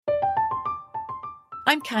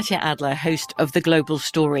I'm Katya Adler, host of The Global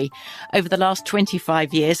Story. Over the last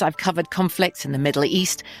 25 years, I've covered conflicts in the Middle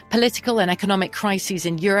East, political and economic crises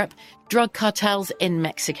in Europe, drug cartels in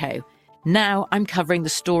Mexico. Now I'm covering the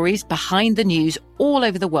stories behind the news all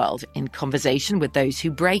over the world in conversation with those who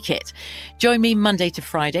break it. Join me Monday to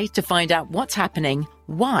Friday to find out what's happening,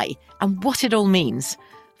 why, and what it all means.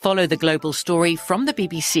 Follow The Global Story from the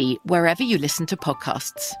BBC wherever you listen to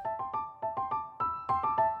podcasts.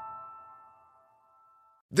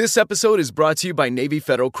 This episode is brought to you by Navy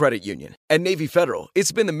Federal Credit Union. At Navy Federal,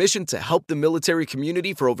 it's been the mission to help the military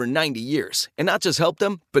community for over 90 years. And not just help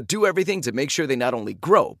them, but do everything to make sure they not only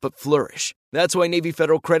grow, but flourish. That's why Navy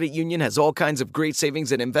Federal Credit Union has all kinds of great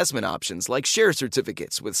savings and investment options like share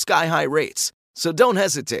certificates with sky-high rates. So don't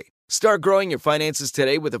hesitate. Start growing your finances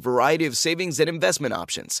today with a variety of savings and investment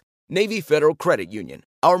options. Navy Federal Credit Union.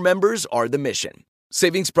 Our members are the mission.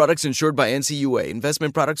 Savings products insured by NCUA.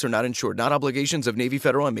 Investment products are not insured, not obligations of Navy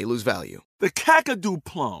Federal and may lose value. The Kakadu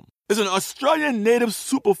plum is an Australian native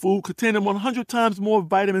superfood containing 100 times more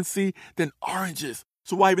vitamin C than oranges.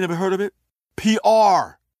 So why have you never heard of it?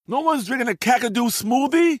 PR. No one's drinking a Kakadu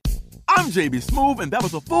smoothie? I'm JB Smoove, and that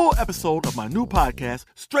was a full episode of my new podcast,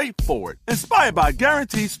 Straightforward, inspired by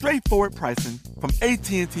guaranteed straightforward pricing from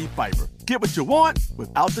AT&T Fiber. Get what you want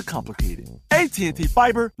without the complicated. AT&T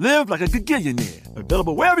Fiber, live like a gigillionaire.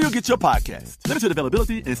 Available wherever you get your podcasts. Limited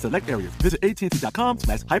availability in select areas. Visit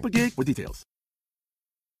AT&T.com/hypergig for details.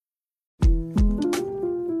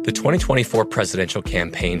 The 2024 presidential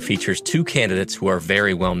campaign features two candidates who are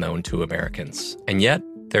very well known to Americans. And yet,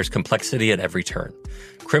 there's complexity at every turn.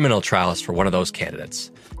 Criminal trials for one of those candidates.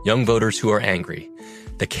 Young voters who are angry.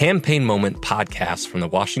 The Campaign Moment podcast from the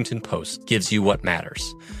Washington Post gives you what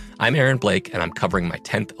matters. I'm Aaron Blake, and I'm covering my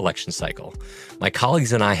 10th election cycle. My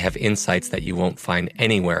colleagues and I have insights that you won't find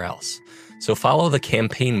anywhere else. So follow The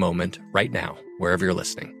Campaign Moment right now, wherever you're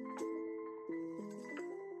listening.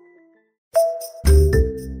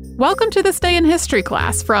 Welcome to This Day in History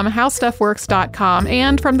class from HowStuffWorks.com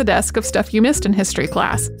and from the desk of Stuff You Missed in History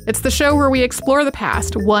class. It's the show where we explore the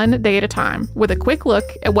past one day at a time with a quick look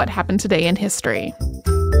at what happened today in history.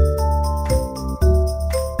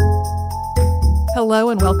 Hello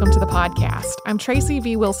and welcome to the podcast. I'm Tracy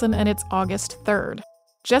V. Wilson and it's August 3rd.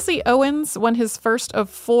 Jesse Owens won his first of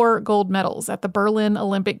 4 gold medals at the Berlin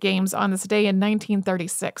Olympic Games on this day in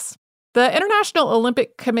 1936. The International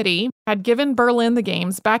Olympic Committee had given Berlin the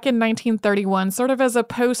Games back in 1931 sort of as a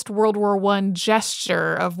post-World War I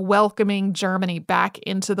gesture of welcoming Germany back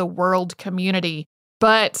into the world community.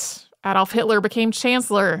 But Adolf Hitler became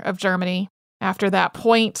Chancellor of Germany after that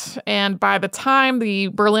point, and by the time the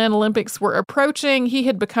Berlin Olympics were approaching, he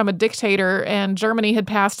had become a dictator, and Germany had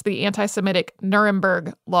passed the anti-Semitic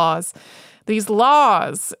Nuremberg laws. These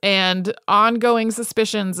laws and ongoing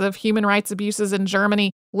suspicions of human rights abuses in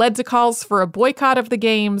Germany led to calls for a boycott of the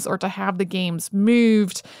Games or to have the Games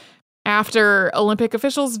moved. After Olympic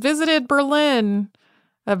officials visited Berlin,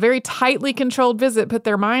 a very tightly controlled visit put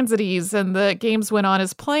their minds at ease and the Games went on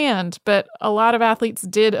as planned. But a lot of athletes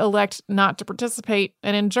did elect not to participate.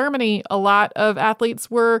 And in Germany, a lot of athletes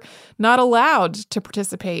were not allowed to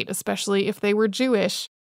participate, especially if they were Jewish.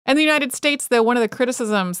 In the United States, though, one of the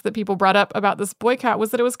criticisms that people brought up about this boycott was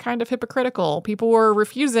that it was kind of hypocritical. People were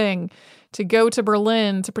refusing to go to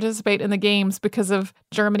Berlin to participate in the Games because of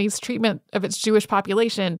Germany's treatment of its Jewish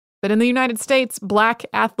population. But in the United States, Black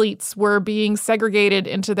athletes were being segregated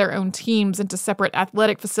into their own teams, into separate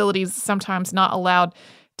athletic facilities, sometimes not allowed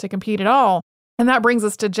to compete at all. And that brings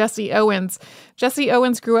us to Jesse Owens. Jesse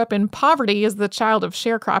Owens grew up in poverty as the child of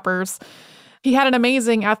sharecroppers. He had an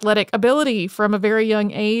amazing athletic ability from a very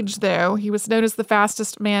young age, though. He was known as the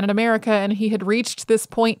fastest man in America, and he had reached this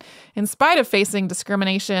point in spite of facing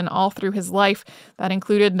discrimination all through his life. That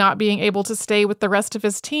included not being able to stay with the rest of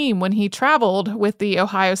his team when he traveled with the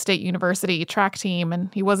Ohio State University track team,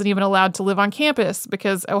 and he wasn't even allowed to live on campus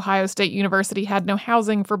because Ohio State University had no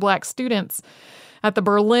housing for Black students. At the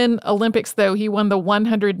Berlin Olympics, though, he won the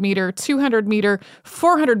 100-meter, 200-meter,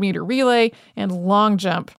 400-meter relay, and long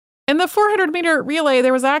jump. In the 400-meter relay,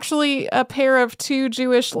 there was actually a pair of 2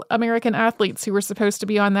 Jewish American athletes who were supposed to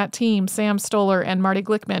be on that team, Sam Stoller and Marty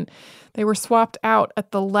Glickman. They were swapped out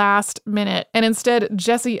at the last minute, and instead,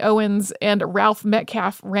 Jesse Owens and Ralph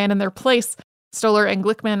Metcalfe ran in their place. Stoller and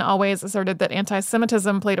Glickman always asserted that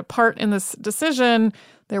anti-Semitism played a part in this decision.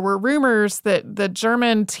 There were rumors that the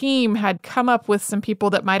German team had come up with some people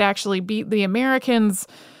that might actually beat the Americans.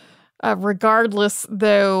 Regardless,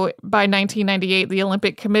 though, by 1998, the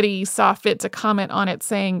Olympic Committee saw fit to comment on it,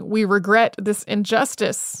 saying, "We regret this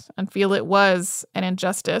injustice and feel it was an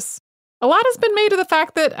injustice." A lot has been made of the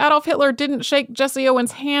fact that Adolf Hitler didn't shake Jesse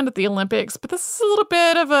Owens' hand at the Olympics, but this is a little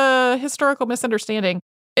bit of a historical misunderstanding.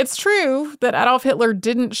 It's true that Adolf Hitler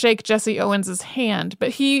didn't shake Jesse Owens' hand,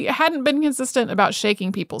 but he hadn't been consistent about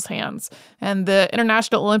shaking people's hands. And the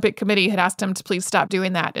International Olympic Committee had asked him to please stop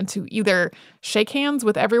doing that and to either shake hands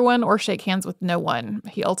with everyone or shake hands with no one.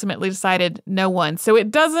 He ultimately decided no one. So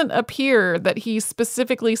it doesn't appear that he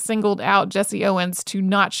specifically singled out Jesse Owens to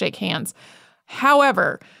not shake hands.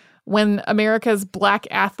 However, when America's black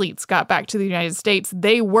athletes got back to the United States,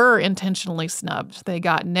 they were intentionally snubbed. They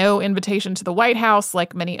got no invitation to the White House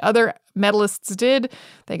like many other medalists did.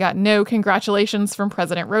 They got no congratulations from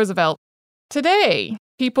President Roosevelt. Today,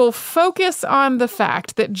 people focus on the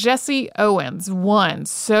fact that Jesse Owens won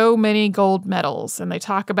so many gold medals, and they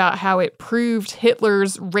talk about how it proved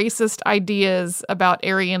Hitler's racist ideas about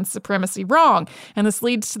Aryan supremacy wrong. And this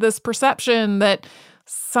leads to this perception that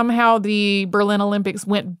somehow the Berlin Olympics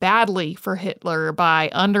went badly for Hitler by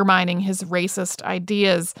undermining his racist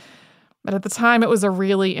ideas. But at the time, it was a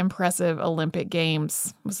really impressive Olympic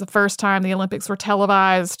Games. It was the first time the Olympics were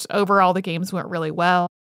televised. Overall, the Games went really well.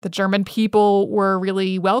 The German people were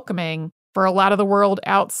really welcoming. For a lot of the world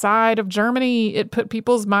outside of Germany, it put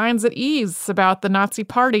people's minds at ease about the Nazi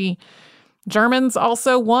Party. Germans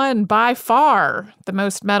also won by far the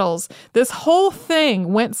most medals. This whole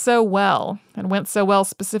thing went so well, and went so well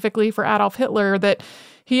specifically for Adolf Hitler, that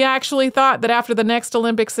he actually thought that after the next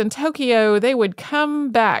Olympics in Tokyo, they would come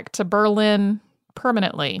back to Berlin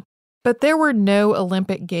permanently. But there were no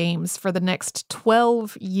Olympic Games for the next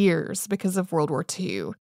 12 years because of World War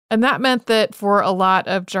II. And that meant that for a lot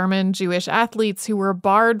of German Jewish athletes who were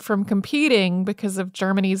barred from competing because of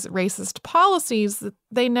Germany's racist policies,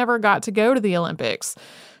 they never got to go to the Olympics.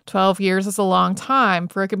 12 years is a long time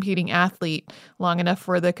for a competing athlete, long enough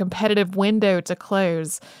for the competitive window to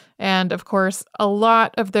close. And of course, a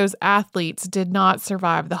lot of those athletes did not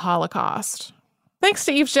survive the Holocaust. Thanks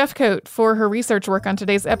to Eve Jeffcoat for her research work on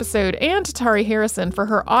today's episode, and to Tari Harrison for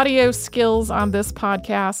her audio skills on this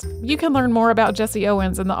podcast. You can learn more about Jesse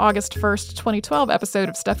Owens in the August 1st, 2012 episode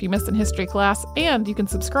of Stuff You Missed in History Class, and you can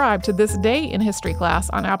subscribe to This Day in History Class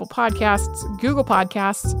on Apple Podcasts, Google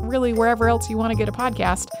Podcasts, really wherever else you want to get a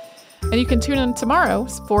podcast. And you can tune in tomorrow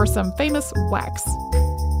for some famous wax.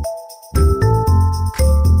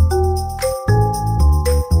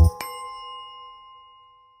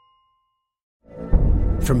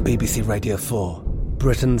 From BBC Radio 4,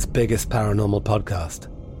 Britain's biggest paranormal podcast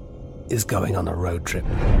is going on a road trip.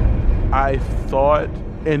 I thought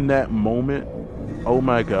in that moment, oh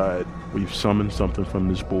my God, we've summoned something from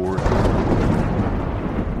this board.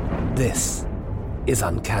 This is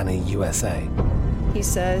Uncanny USA. He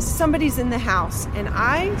says, somebody's in the house, and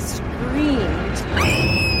I screamed.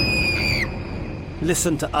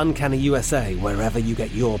 Listen to Uncanny USA wherever you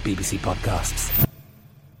get your BBC podcasts,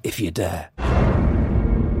 if you dare.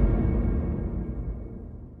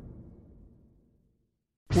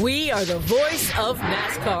 We are the voice of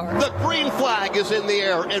NASCAR. The green flag is in the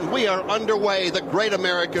air, and we are underway. The Great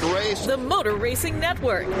American Race. The Motor Racing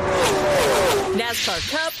Network. NASCAR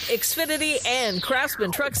Cup, Xfinity, and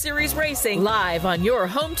Craftsman Truck Series Racing live on your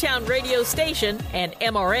hometown radio station and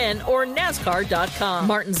MRN or NASCAR.com.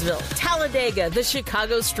 Martinsville, Talladega, the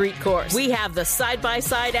Chicago Street Course. We have the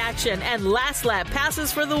side-by-side action and last lap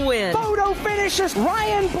passes for the win. Photo finishes.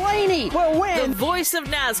 Ryan Blaney will win. The voice of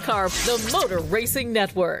NASCAR, the Motor Racing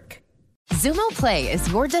Network. Xumo Play is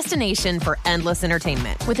your destination for endless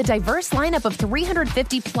entertainment. With a diverse lineup of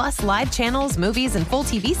 350-plus live channels, movies, and full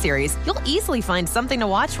TV series, you'll easily find something to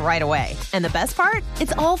watch right away. And the best part?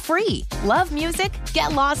 It's all free. Love music?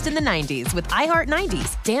 Get lost in the 90s with iHeart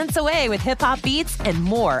 90s, dance away with hip-hop beats, and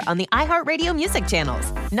more on the iHeartRadio music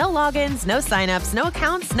channels. No logins, no signups, no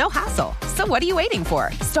accounts, no hassle. So what are you waiting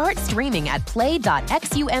for? Start streaming at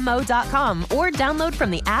play.xumo.com or download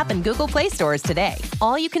from the app and Google Play stores today.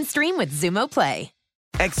 All you can stream with Xumo Play.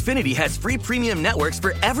 Xfinity has free premium networks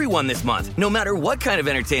for everyone this month, no matter what kind of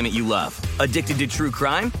entertainment you love. Addicted to true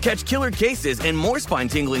crime? Catch killer cases and more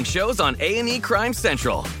spine-tingling shows on A&E Crime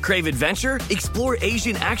Central. Crave adventure? Explore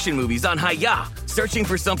Asian action movies on Hi-Ya. Searching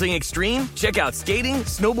for something extreme? Check out skating,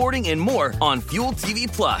 snowboarding, and more on Fuel TV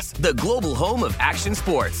Plus, the global home of action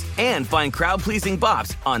sports. And find crowd-pleasing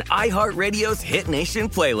bops on iHeartRadio's Hit Nation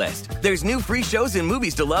playlist. There's new free shows and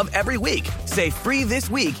movies to love every week. Say free this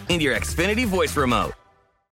week in your Xfinity voice remote.